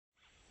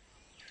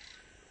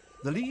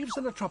The leaves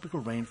in a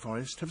tropical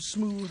rainforest have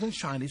smooth and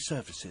shiny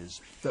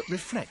surfaces that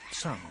reflect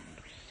sound.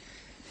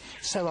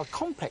 So a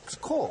complex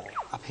call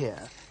up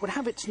here would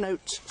have its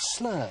notes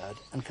slurred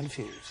and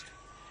confused.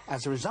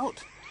 As a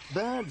result,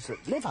 birds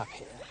that live up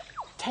here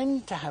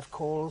tend to have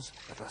calls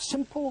that are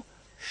simple,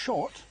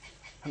 short,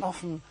 and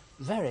often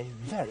very,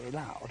 very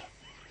loud.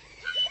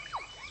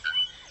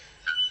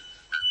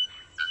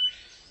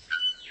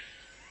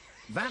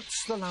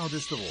 That's the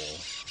loudest of all.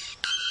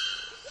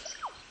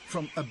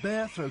 From a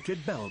bare-throated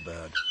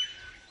bellbird.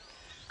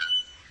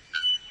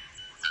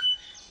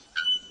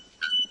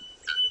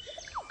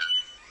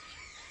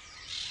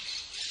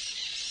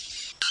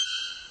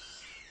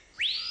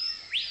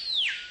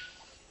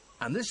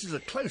 And this is a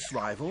close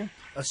rival,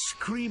 a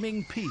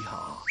screaming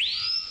peahaw.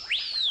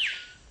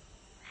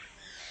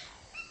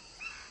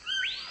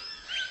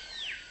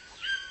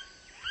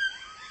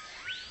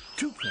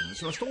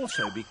 Toucans must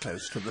also be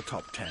close to the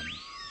top 10.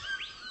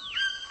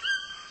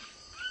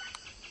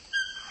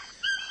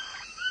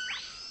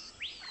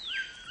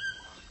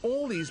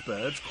 All these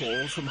birds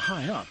call from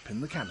high up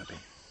in the canopy.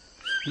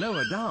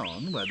 Lower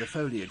down, where the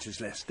foliage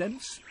is less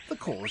dense, the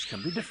calls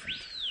can be different.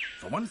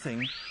 For one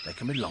thing, they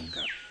can be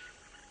longer.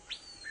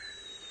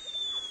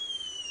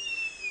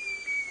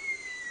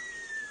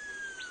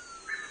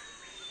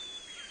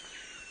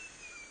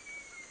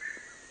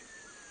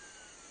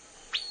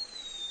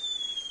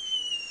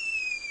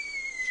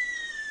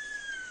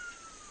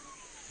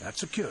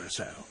 That's a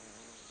curassow.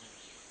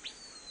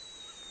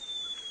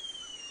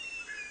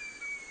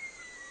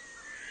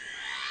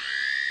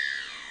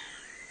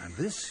 And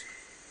this,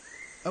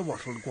 a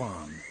wattled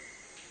guan.